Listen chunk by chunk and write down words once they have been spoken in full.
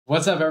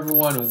What's up,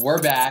 everyone?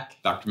 We're back.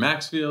 Dr.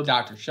 Maxfield.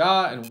 Dr.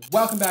 Shaw, and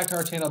welcome back to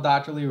our channel,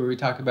 Dr. Lee, where we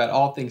talk about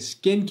all things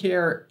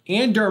skincare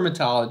and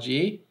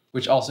dermatology,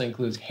 which also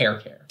includes hair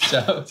care.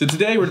 So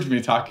today we're going to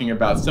be talking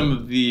about some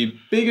of the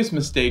biggest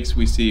mistakes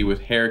we see with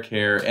hair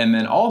care, and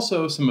then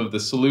also some of the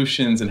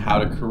solutions and how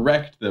to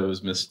correct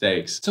those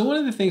mistakes. So one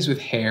of the things with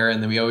hair,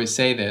 and then we always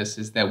say this,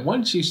 is that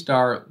once you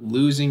start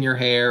losing your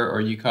hair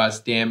or you cause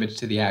damage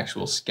to the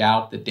actual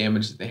scalp that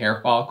damages the hair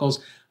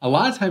follicles, a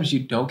lot of times you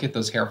don't get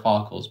those hair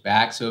follicles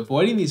back. So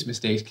avoiding these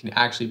mistakes can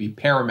actually be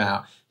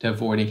paramount to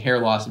avoiding hair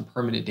loss and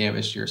permanent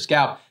damage to your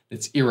scalp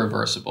that's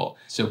irreversible.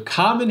 So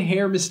common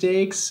hair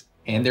mistakes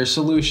and their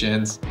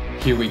solutions.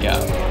 Here we go.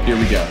 Here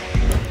we go.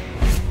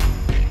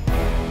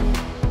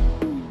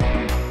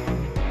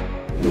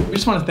 We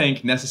just want to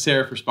thank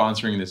Necessaire for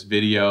sponsoring this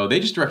video.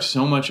 They just direct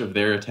so much of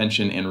their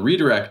attention and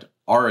redirect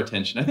our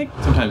attention, I think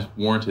sometimes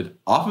warranted,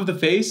 off of the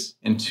face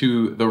and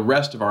to the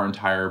rest of our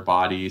entire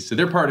body. So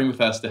they're partnering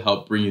with us to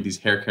help bring you these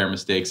hair care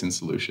mistakes and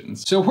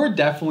solutions. So we're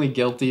definitely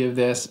guilty of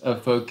this,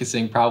 of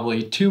focusing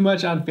probably too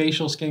much on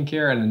facial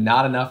skincare and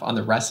not enough on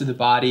the rest of the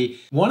body.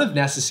 One of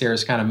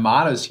Necessaire's kind of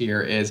mottos here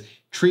is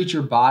treat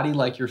your body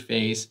like your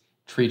face,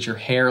 treat your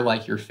hair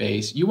like your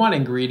face. You want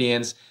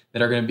ingredients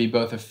that are going to be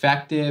both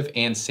effective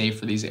and safe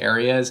for these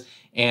areas.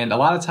 And a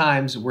lot of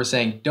times we're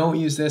saying, don't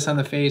use this on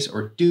the face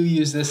or do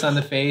use this on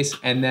the face.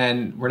 And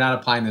then we're not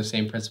applying those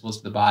same principles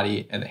to the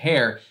body and the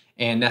hair.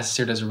 And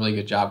Necessaire does a really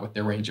good job with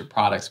their range of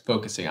products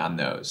focusing on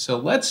those. So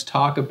let's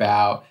talk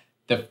about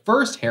the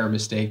first hair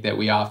mistake that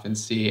we often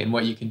see and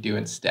what you can do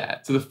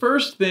instead. So the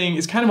first thing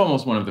is kind of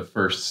almost one of the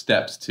first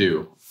steps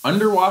too.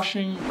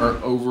 Underwashing or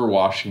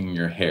overwashing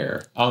your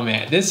hair. Oh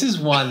man, this is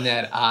one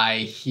that I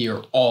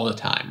hear all the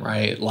time,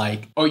 right?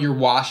 Like, oh, you're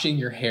washing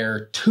your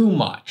hair too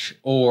much,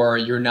 or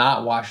you're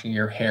not washing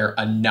your hair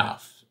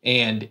enough.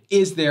 And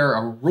is there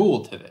a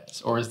rule to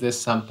this, or is this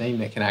something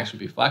that can actually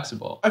be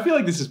flexible? I feel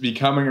like this is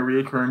becoming a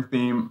recurring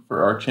theme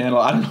for our channel.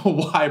 I don't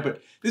know why,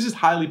 but this is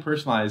highly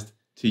personalized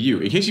to you.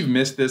 In case you've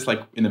missed this,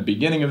 like in the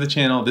beginning of the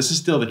channel, this is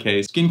still the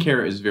case.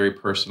 Skincare is very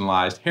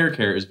personalized. Hair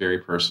care is very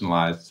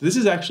personalized. So this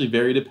is actually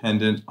very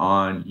dependent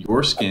on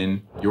your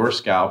skin, your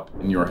scalp,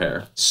 and your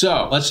hair.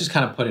 So let's just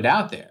kind of put it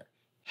out there.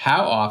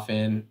 How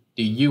often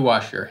do you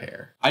wash your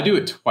hair? I do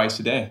it twice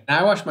a day.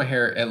 I wash my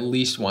hair at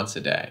least once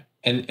a day.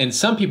 And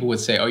some people would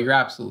say, oh, you're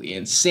absolutely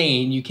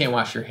insane. You can't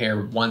wash your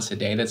hair once a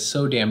day. That's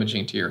so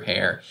damaging to your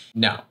hair.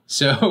 No.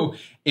 So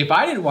if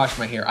I didn't wash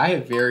my hair, I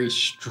have very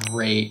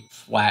straight,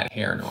 flat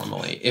hair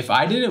normally. If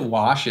I didn't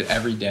wash it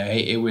every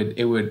day, it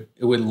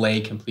would lay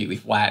completely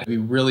flat. It'd be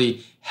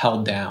really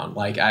held down.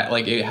 Like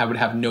it would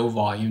have no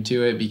volume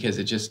to it because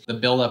the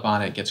buildup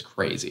on it gets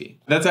crazy.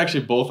 That's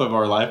actually both of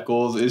our life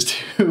goals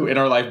in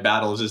our life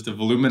battles is to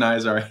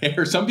voluminize our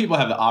hair. Some people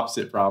have the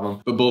opposite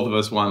problem, but both of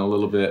us want a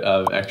little bit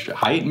of extra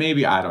height,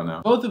 maybe, I don't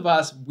know. Both of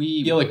us,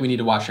 we feel like we need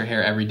to wash our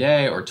hair every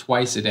day or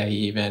twice a day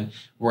even,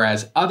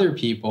 whereas other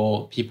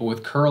people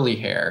with curly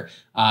hair,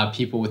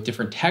 people with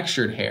different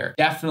textured hair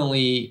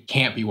definitely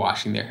can't be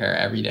washing their hair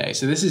every day.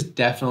 So this is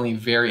definitely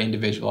very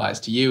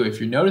individualized to you.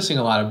 If you're noticing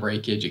a lot of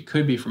breakage, it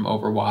could be from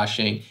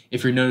overwashing.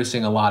 If you're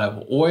noticing a lot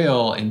of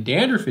oil and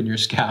dandruff in your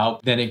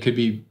scalp, then it could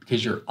be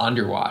because you're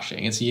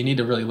underwashing. And so you need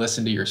to really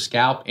listen to your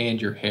scalp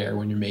and your hair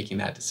when you're making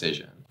that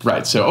decision.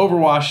 Right, so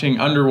overwashing,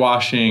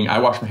 underwashing, I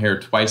wash my hair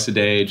twice a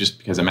day just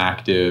because I'm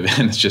active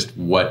and it's just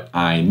what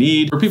I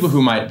need. For people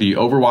who might be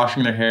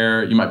overwashing their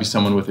hair, you might be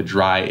someone with a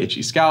dry,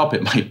 itchy scalp.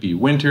 It might be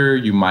winter.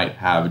 You might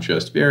have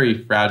just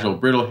very fragile,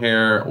 brittle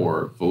hair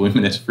or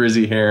voluminous,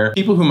 frizzy hair.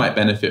 People who might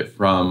benefit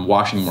from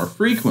washing more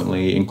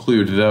frequently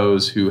include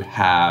those who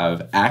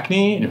have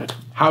acne.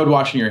 How would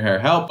washing your hair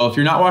help? Well, if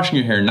you're not washing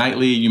your hair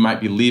nightly, you might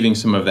be leaving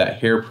some of that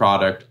hair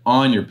product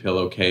on your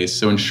pillowcase.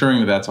 So ensuring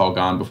that that's all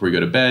gone before you go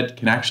to bed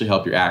can actually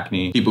help your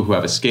acne. People who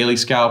have a scaly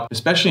scalp,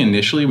 especially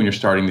initially when you're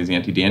starting these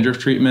anti-dandruff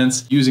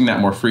treatments, using that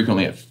more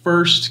frequently at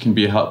first can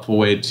be a helpful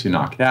way to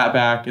knock that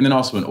back. And then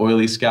also an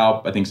oily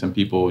scalp. I think some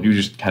people, you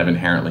just kind of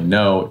inherently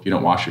know if you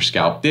don't wash your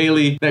scalp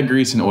daily, that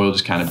grease and oil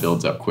just kind of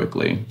builds up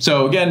quickly.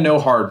 So again, no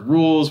hard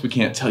rules. We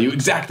can't tell you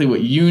exactly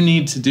what you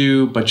need to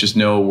do, but just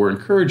know we're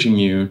encouraging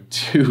you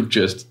to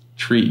just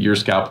treat your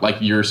scalp like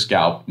your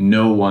scalp.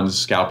 No one's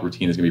scalp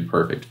routine is gonna be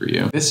perfect for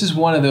you. This is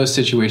one of those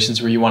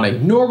situations where you wanna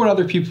ignore what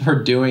other people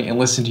are doing and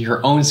listen to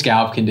your own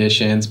scalp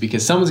conditions,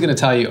 because someone's gonna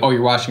tell you, oh,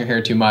 you're washing your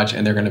hair too much,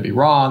 and they're gonna be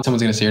wrong.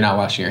 Someone's gonna say you're not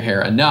washing your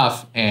hair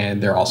enough,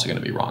 and they're also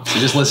gonna be wrong. So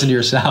just listen to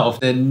yourself.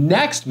 The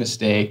next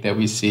mistake that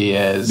we see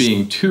is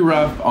being too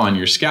rough on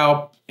your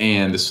scalp.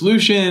 And the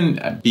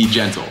solution, be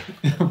gentle.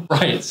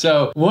 Right.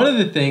 So one of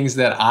the things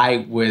that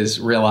I was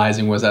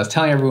realizing was I was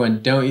telling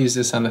everyone, don't use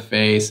this on the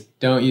face,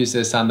 don't use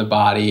this on the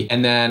body.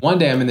 And then one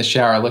day I'm in the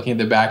shower looking at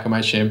the back of my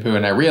shampoo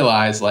and I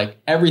realized like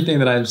everything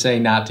that I'm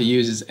saying not to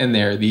use is in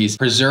there. These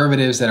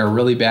preservatives that are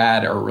really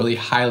bad or really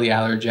highly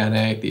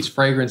allergenic, these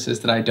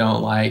fragrances that I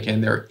don't like,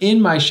 and they're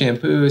in my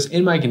shampoos,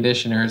 in my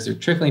conditioners, they're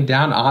trickling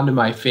down onto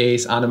my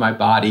face, onto my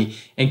body,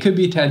 and could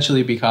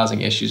potentially be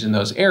causing issues in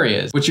those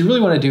areas. What you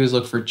really want to do is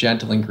look for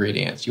gentle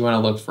ingredients. You want to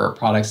look for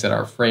products that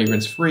are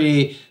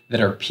fragrance-free,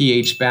 that are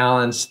pH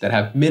balanced, that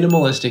have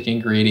minimalistic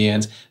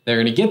ingredients. They're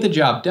going to get the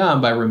job done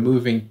by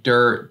removing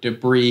dirt,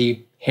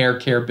 debris, hair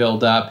care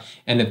buildup,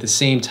 and at the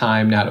same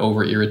time not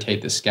over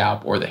irritate the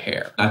scalp or the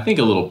hair. I think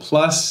a little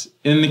plus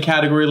in the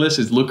category list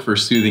is look for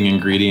soothing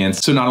ingredients.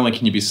 So not only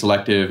can you be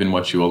selective in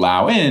what you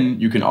allow in,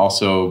 you can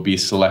also be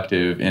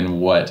selective in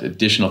what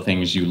additional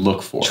things you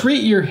look for.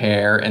 Treat your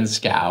hair and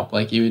scalp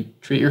like you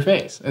would treat your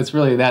face. It's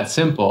really that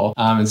simple.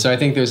 And so I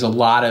think there's a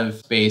lot of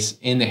space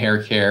in the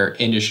hair care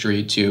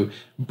industry to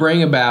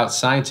bring about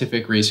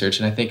scientific research.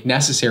 And I think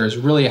Necessaire is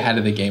really ahead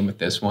of the game with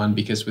this one,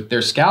 because with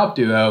their Scalp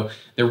Duo,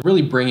 they're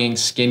really bringing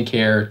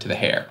skincare to the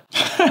hair.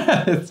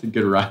 That's a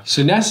good rhyme.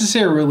 So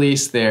Necessaire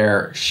released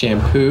their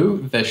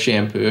shampoo, the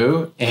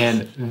shampoo,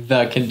 and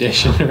the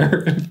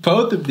conditioner.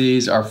 Both of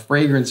these are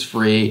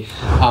fragrance-free.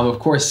 Of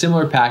course,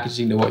 similar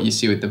packaging to what you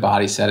see with the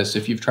Body Set. So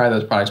if you've tried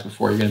those products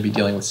before, you're going to be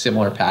dealing with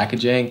similar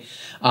packaging.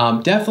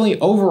 Definitely,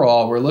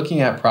 overall, we're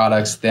looking at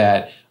products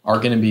that are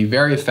going to be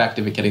very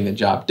effective at getting the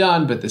job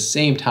done, but at the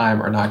same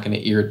time are not going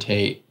to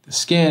irritate the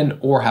skin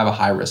or have a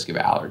high risk of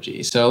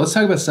allergy. So let's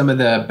talk about some of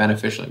the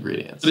beneficial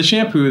ingredients. For the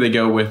shampoo, they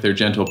go with their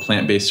gentle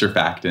plant-based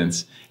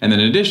surfactants. And then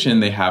in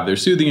addition, they have their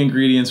soothing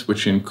ingredients,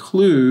 which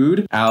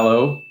include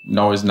aloe,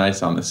 always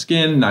nice on the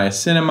skin,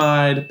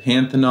 niacinamide,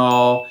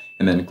 panthenol,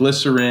 and then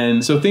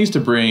glycerin. So things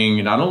to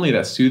bring not only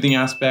that soothing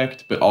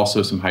aspect, but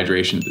also some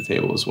hydration to the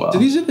table as well. So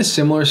these are the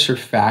similar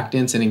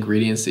surfactants and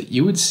ingredients that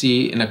you would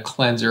see in a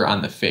cleanser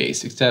on the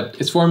face, except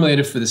it's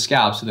formulated for the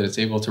scalp so that it's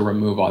able to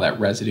remove all that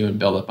residue and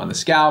buildup on the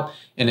scalp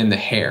and in the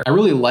hair. I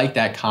really like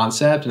that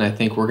concept, and I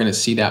think we're gonna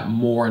see that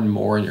more and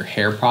more in your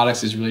hair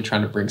products, is really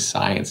trying to bring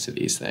science to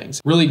these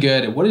things. Really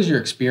good. What is your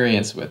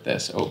experience with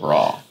this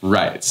overall?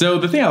 Right. So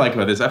the thing I like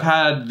about this, I've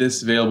had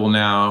this available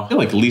now, I feel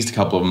like at least a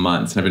couple of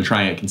months, and I've been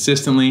trying it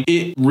consistently.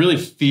 It really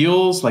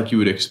feels like you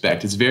would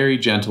expect. It's very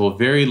gentle,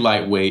 very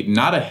lightweight,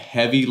 not a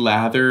heavy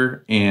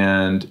lather,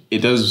 and it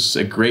does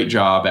a great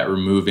job at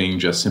removing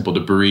just simple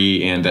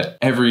debris and that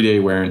everyday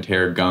wear and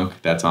tear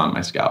gunk that's on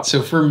my scalp.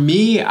 So for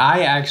me,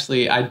 I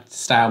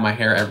style my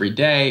hair every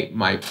day.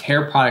 My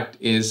hair product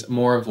is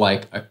more of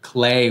like a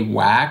clay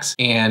wax,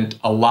 and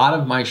a lot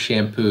of my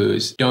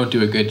shampoos don't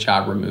do a good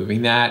job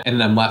removing that, and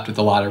then I'm left with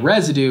a lot of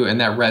residue,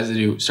 and that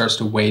residue starts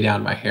to weigh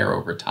down my hair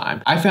over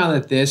time. I found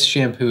that this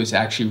shampoo is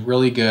actually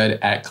really good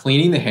at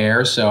cleaning the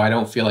hair, so I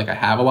don't feel like I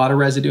have a lot of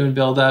residue and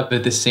buildup, but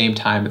at the same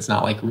time, it's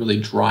not like really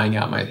drying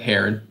out my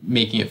hair and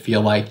making it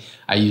feel like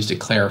I used a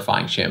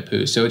clarifying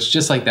shampoo. So it's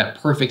just like that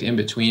perfect in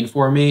between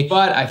for me.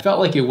 But I felt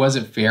like it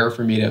wasn't fair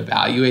for me to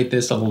evaluate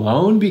this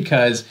alone,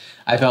 because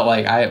I felt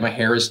like my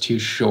hair is too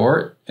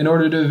short in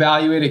order to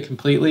evaluate it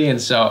completely.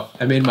 And so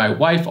I made my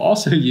wife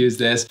also use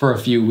this for a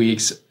few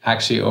weeks,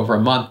 actually over a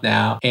month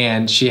now.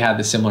 And she had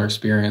the similar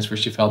experience where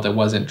she felt it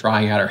wasn't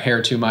drying out her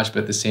hair too much, but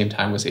at the same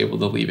time was able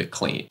to leave it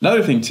clean.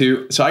 Another thing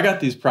too, so I got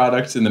these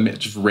products in the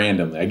just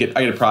randomly. I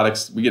get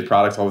products, we get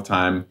products all the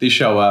time. They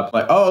show up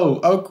like,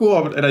 oh,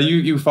 cool. And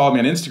you followed me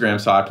on Instagram,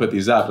 so I put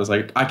these up. I was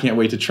like, I can't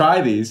wait to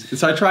try these. And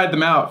so I tried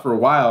them out for a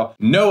while.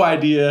 No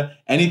idea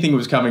anything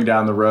was coming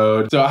down the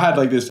road. So I had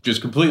like this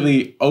just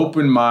completely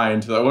open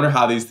mind. So I wonder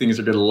how these things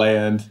are going to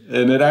land.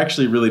 And it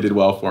actually really did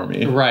well for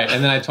me. Right.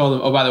 And then I told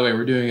him, oh, by the way,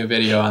 we're doing a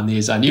video on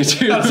these on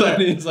YouTube.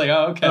 And he's like,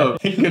 oh, okay. Oh,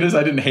 thank goodness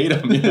I didn't hate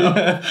them. You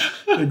know?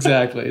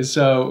 Exactly.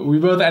 So we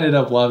both ended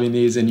up loving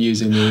these and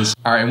using these.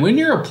 All right. And when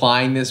you're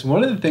applying this,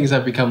 one of the things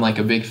I've become like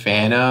a big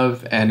fan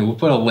of, and we'll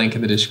put a link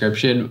in the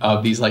description,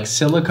 of these like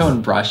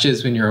silicone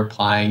brushes when you're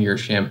applying your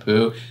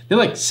shampoo. They're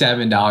like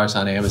 $7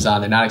 on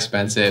Amazon. They're not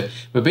expensive,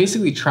 but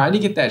basically trying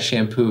to get that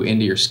shampoo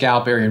into your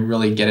scalp area and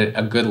really get it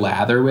a good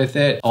lather with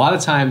it. A lot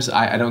of times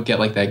I don't get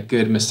like that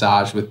good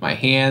massage with my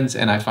hands,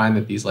 and I find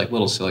that these like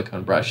little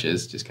silicone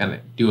brushes just kind of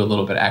do a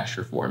little bit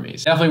extra for me.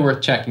 So definitely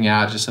worth checking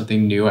out, just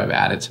something new I've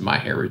added to my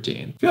hair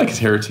routine. I feel like his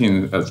hair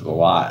routine does a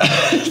lot.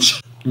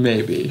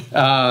 Maybe.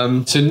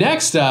 So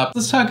next up,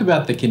 let's talk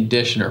about the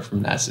conditioner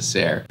from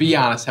Necessaire. Be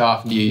honest, how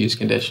often do you use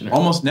conditioner?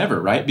 Almost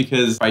never, right?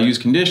 Because if I use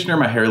conditioner,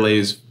 my hair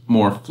lays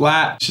more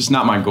flat. It's just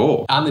not my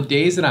goal. On the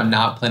days that I'm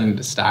not planning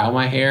to style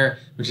my hair,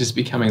 which is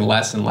becoming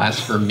less and less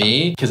for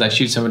me because I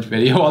shoot so much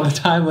video all the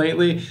time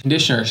lately,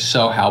 conditioner is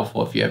so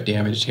helpful if you have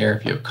damaged hair,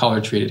 if you have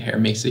color treated hair. It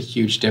makes a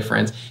huge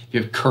difference. If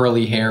you have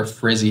curly hair,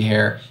 frizzy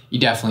hair, you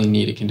definitely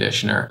need a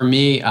conditioner. For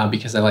me,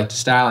 because I like to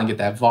style and get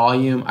that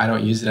volume, I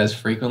don't use it as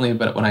frequently,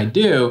 but when I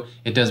do,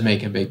 it does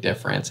make a big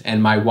difference.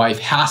 And my wife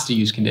has to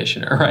use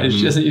conditioner, right? If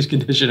she doesn't use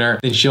conditioner,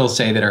 then she'll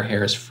say that her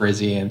hair is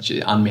frizzy and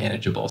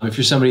unmanageable. If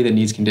you're somebody that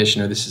needs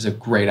conditioner, this is a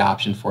great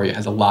option for you. It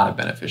has a lot of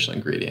beneficial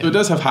ingredients. So it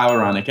does have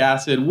hyaluronic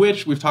acid,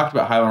 which we've talked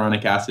about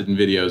hyaluronic acid in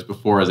videos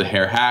before as a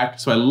hair hack.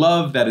 So I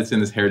love that it's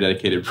in this hair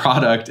dedicated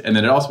product. And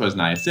then it also has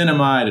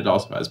niacinamide. It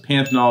also has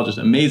panthenol, just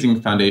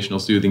amazing foundational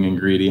soothing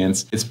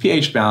ingredients. It's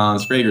pH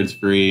balanced, fragrance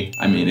free.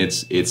 I mean,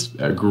 it's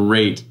a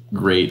great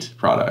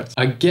product.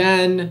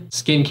 Again,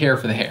 skincare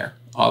for the hair.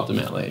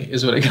 ultimately,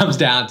 is what it comes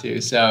down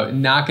to. So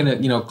not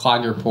going to,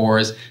 clog your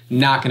pores,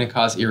 not going to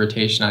cause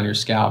irritation on your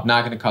scalp,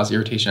 not going to cause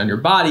irritation on your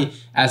body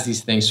as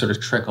these things sort of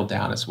trickle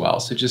down as well.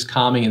 So just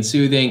calming and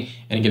soothing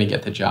and going to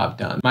get the job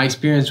done. My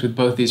experience with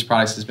both these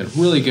products has been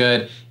really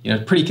good,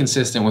 pretty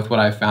consistent with what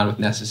I've found with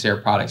Necessaire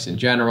products in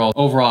general.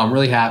 Overall, I'm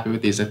really happy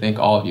with these. I think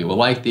all of you will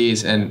like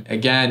these. And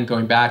again,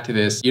 going back to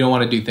this, you don't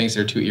want to do things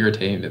that are too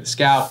irritating to the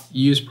scalp.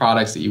 Use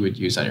products that you would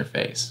use on your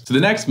face. So the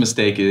next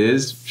mistake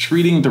is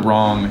treating the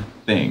wrong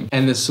thing.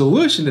 And the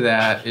solution to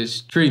that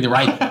is treating the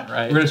right thing,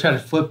 right? We're gonna try to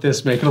flip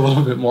this, make it a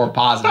little bit more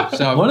positive.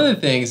 So one of the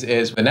things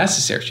is the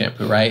Necessaire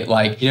shampoo, right?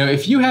 Like,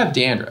 if you have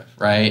dandruff,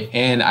 right?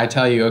 And I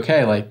tell you,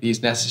 okay, like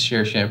these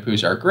Necessaire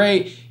shampoos are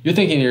great. You're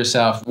thinking to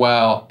yourself,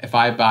 well, if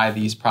I buy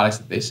these products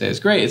that they say is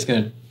great, it's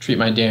gonna treat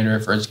my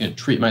dandruff, or it's gonna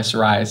treat my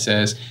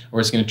psoriasis,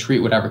 or it's gonna treat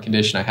whatever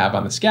condition I have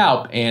on the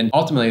scalp. And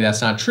ultimately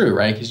that's not true,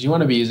 right? Because you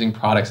wanna be using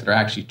products that are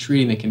actually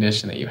treating the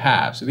condition that you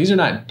have. So these are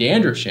not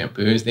dandruff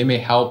shampoos. They may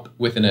help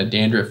within a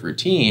dandruff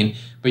routine,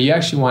 but you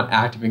actually want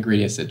active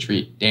ingredients that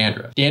treat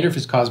dandruff. Dandruff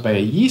is caused by a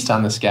yeast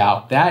on the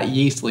scalp. That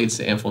yeast leads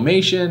to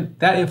inflammation.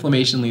 That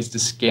inflammation leads to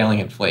scaling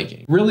and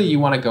flaking. Really, you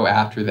want to go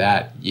after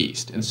that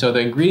yeast. And so the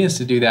ingredients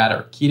to do that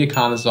are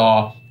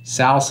ketoconazole,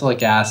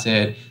 salicylic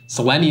acid,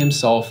 selenium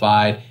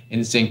sulfide,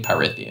 and zinc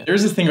pyrithione.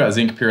 There's this thing about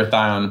zinc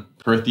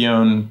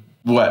pyrithione,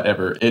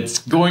 whatever. It's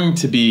going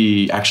to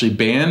be actually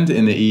banned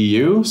in the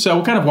EU. So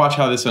we'll kind of watch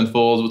how this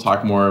unfolds. We'll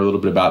talk more a little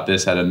bit about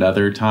this at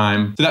another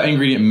time. So that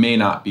ingredient may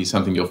not be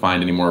something you'll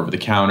find anymore over the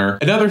counter.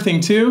 Another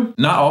thing too,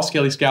 not all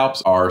scaly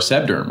scalps are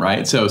sebderm,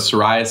 right? So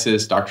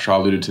psoriasis, Dr. Shaw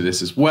alluded to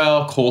this as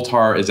well. Coal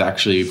tar is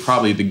actually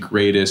probably the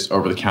greatest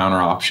over-the-counter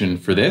option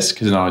for this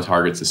because it not only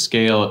targets the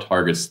scale, it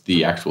targets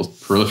the actual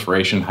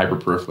proliferation,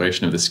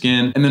 hyperproliferation of the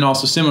skin. And then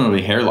also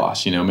similarly hair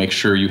loss, make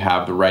sure you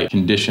have the right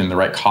condition, the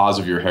right cause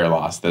of your hair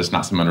loss. That's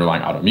not some underlying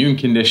autoimmune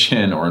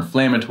condition or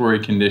inflammatory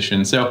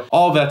condition. So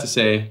all that to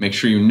say, make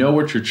sure you know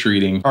what you're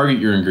treating, target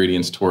your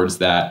ingredients towards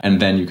that,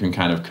 and then you can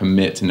kind of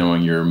commit to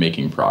knowing you're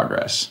making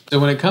progress. So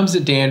when it comes to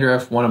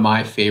dandruff, one of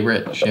my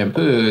favorite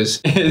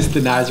shampoos is the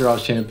Nizoral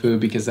shampoo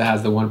because it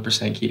has the 1%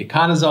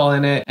 ketoconazole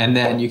in it. And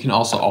then you can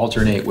also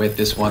alternate with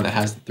this one that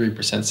has the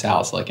 3%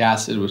 salicylic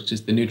acid, which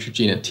is the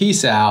Neutrogena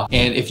T-Sal.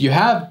 And if you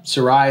have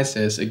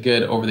psoriasis, a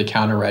good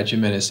over-the-counter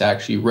regimen is to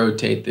actually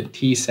rotate the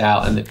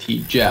T-Sal and the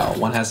T-Gel.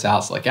 One has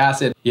salicylic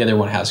acid, the other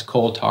one has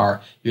coal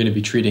tar. You're going to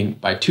be treating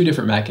by two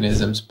different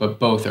mechanisms, but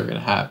both are going to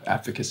have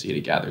efficacy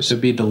together. So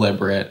be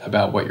deliberate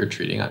about what you're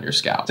treating on your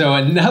scalp. So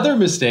another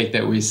mistake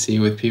that we see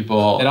with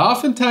people that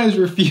oftentimes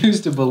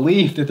refuse to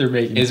believe that they're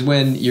making is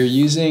when you're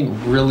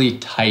using really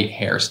tight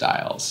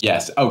hairstyles.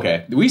 Yes,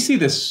 okay. We see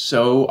this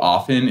so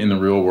often in the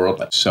real world,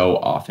 like so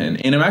often.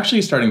 And I'm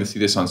actually starting to see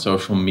this on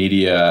social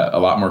media a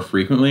lot more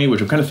frequently,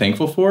 which I'm kind of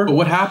thankful for. But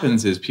what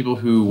happens is people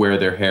who wear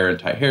their hair in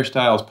tight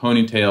hairstyles,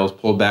 ponytails,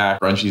 pulled back,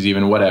 scrunchies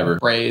even, whatever.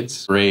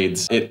 Braids.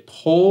 It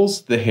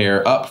pulls the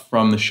hair up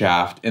from the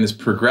shaft, and this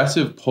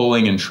progressive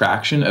pulling and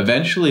traction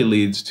eventually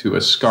leads to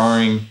a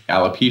scarring,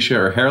 alopecia,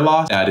 or hair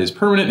loss that is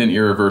permanent and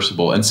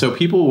irreversible. And so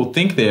people will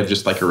think they have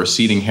just like a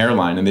receding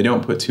hairline and they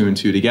don't put two and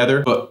two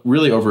together, but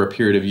really over a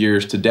period of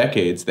years to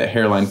decades, that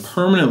hairline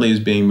permanently is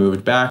being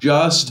moved back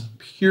just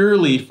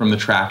purely from the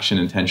traction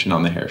and tension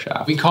on the hair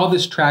shaft. We call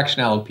this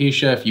traction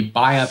alopecia. If you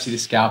biopsy the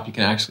scalp, you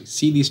can actually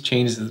see these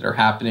changes that are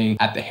happening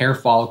at the hair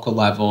follicle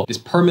level. It's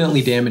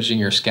permanently damaging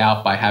your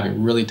scalp by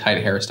having really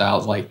tight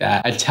hairstyles like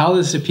that. I tell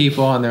this to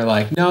people and they're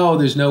like, no,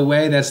 there's no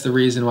way that's the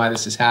reason why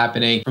this is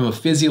happening. From a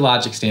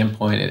physiologic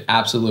standpoint, it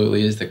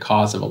absolutely is the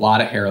cause of a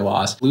lot of hair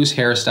loss. Loose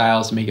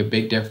hairstyles make a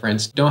big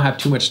difference. Don't have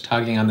too much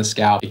tugging on the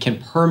scalp. It can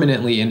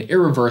permanently and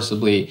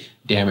irreversibly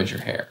damage your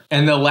hair.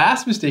 And the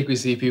last mistake we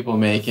see people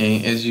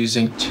making is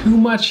using too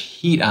much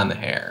heat on the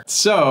hair.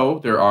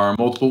 So there are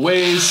multiple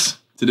ways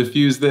to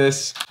diffuse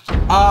this.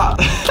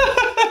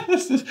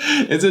 It's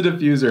a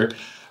diffuser.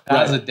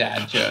 That was a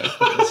dad joke.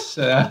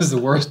 That was the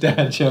worst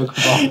dad joke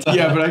of all time.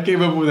 Yeah, but I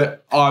came up with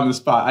it on the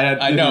spot.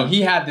 I know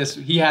he had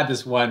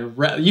this one.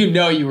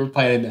 You were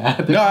planning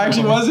that. No, I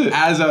actually wasn't.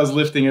 As I was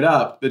lifting it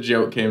up, the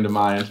joke came to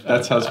mind.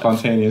 That's how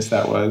spontaneous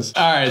that was.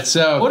 All right.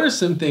 So what are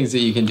some things that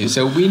you can do?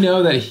 So we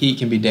know that heat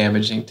can be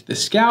damaging to the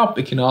scalp.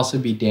 It can also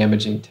be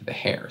damaging to the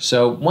hair.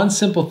 So one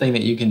simple thing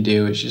that you can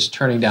do is just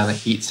turning down the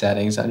heat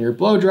settings on your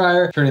blow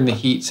dryer, turning the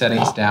heat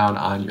settings down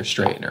on your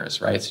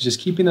straighteners, right? So just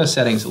keeping those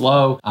settings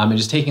low and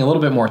just taking a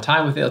little bit more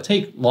time with it. It'll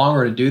take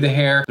longer to do the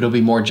hair, but it'll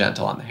be more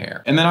gentle on the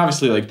hair. And then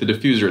obviously like the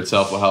diffuser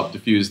itself will help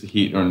diffuse the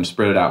heat and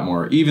spread it out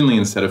more evenly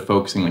instead of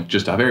focusing like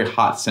just a very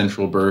hot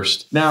central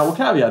burst. Now we'll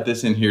caveat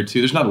this in here too.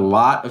 There's not a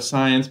lot of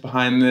science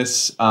behind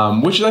this,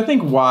 which is I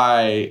think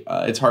why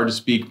it's hard to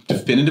speak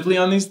definitively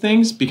on these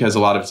things because a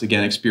lot of it's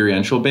again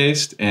experiential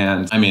based.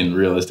 And I mean,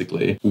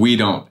 realistically, we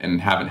don't and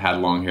haven't had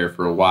long hair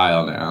for a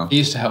while now. I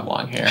used to have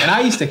long hair and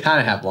I used to kind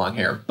of have long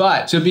hair,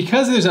 but so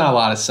because there's not a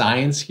lot of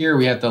science here,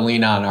 we have to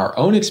lean on our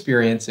own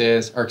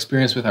experiences, our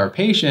experience with our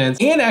patients,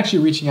 and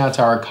actually reaching out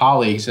to our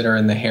colleagues that are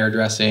in the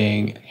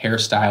hairdressing,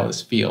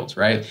 hairstylist fields,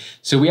 right?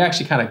 So we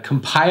actually kind of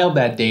compiled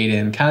that data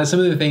and kind of some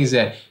of the things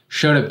that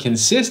showed up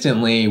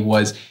consistently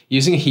was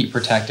using a heat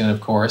protectant,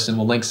 of course, and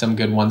we'll link some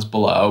good ones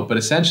below. But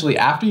essentially,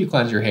 after you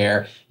cleanse your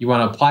hair, you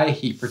want to apply a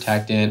heat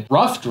protectant,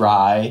 rough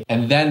dry,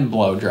 and then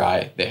blow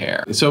dry the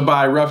hair. So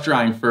by rough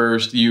drying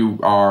first, you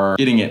are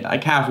getting it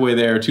like halfway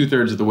there,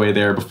 2/3 of the way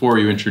there before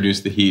you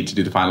introduce the heat to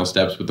do the final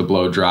steps with the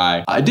blow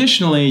dry.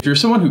 Additionally, if you're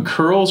someone who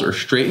curls or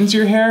straightens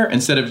your hair,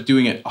 instead of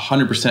doing it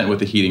 100%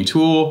 with a heating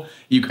tool,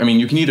 you can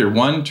either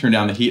one, turn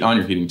down the heat on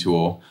your heating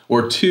tool,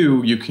 or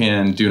two, you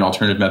can do an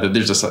alternative method.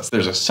 There's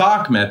a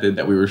sock method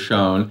that we were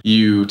shown.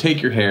 You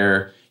take your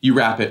hair, you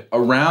wrap it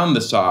around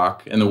the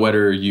sock, and the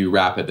wetter you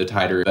wrap it, the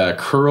tighter the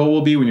curl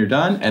will be when you're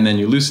done, and then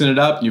you loosen it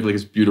up, and you have like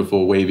this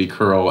beautiful wavy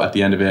curl at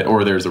the end of it.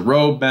 Or there's a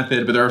robe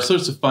method, but there are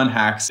sorts of fun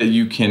hacks that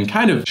you can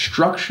kind of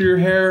structure your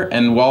hair,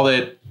 and while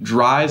it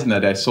dries and the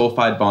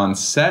disulfide bonds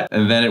set,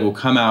 and then it will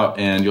come out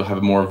and you'll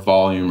have more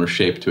volume or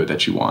shape to it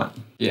that you want.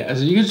 Yeah,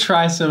 so you can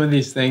try some of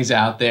these things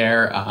out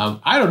there.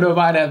 I don't know if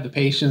I'd have the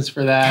patience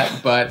for that,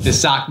 but the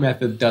sock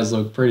method does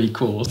look pretty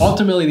cool.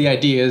 Ultimately, the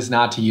idea is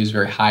not to use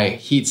very high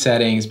heat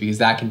settings because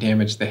that can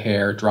damage the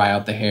hair, dry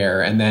out the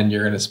hair, and then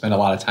you're going to spend a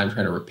lot of time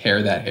trying to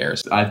repair that hair.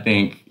 I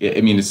think,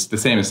 it's the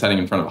same as setting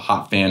in front of a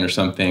hot fan or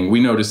something.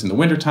 We notice in the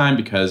wintertime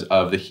because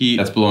of the heat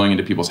that's blowing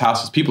into people's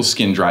houses, people's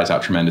skin dries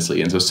out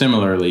tremendously. And so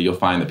similarly, you'll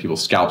find that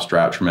people's scalps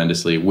dry out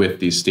tremendously with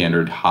these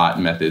standard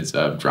hot methods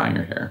of drying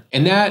your hair.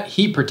 And that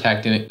heat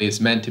protectant is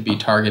meant to be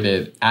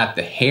targeted at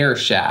the hair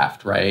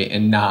shaft, right?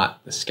 And not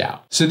the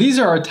scalp. So these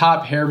are our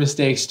top hair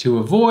mistakes to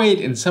avoid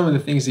and some of the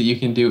things that you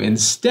can do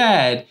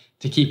instead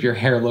to keep your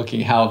hair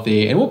looking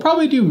healthy. And we'll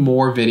probably do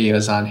more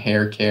videos on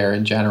hair care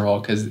in general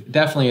because it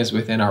definitely is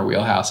within our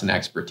wheelhouse and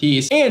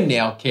expertise. And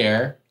nail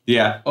care.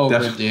 Yeah,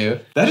 overdue.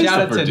 That Shout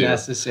out to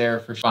Necessaire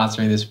for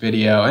sponsoring this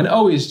video and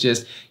always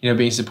just,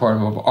 being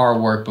supportive of our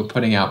work, but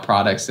putting out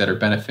products that are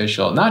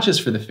beneficial, not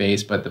just for the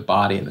face, but the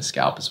body and the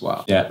scalp as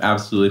well. Yeah,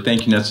 absolutely.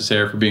 Thank you,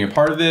 Necessaire, for being a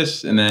part of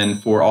this. And then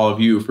for all of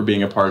you for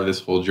being a part of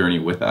this whole journey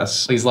with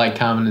us. Please like,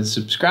 comment, and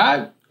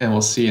subscribe, and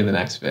we'll see you in the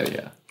next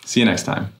video. See you next time.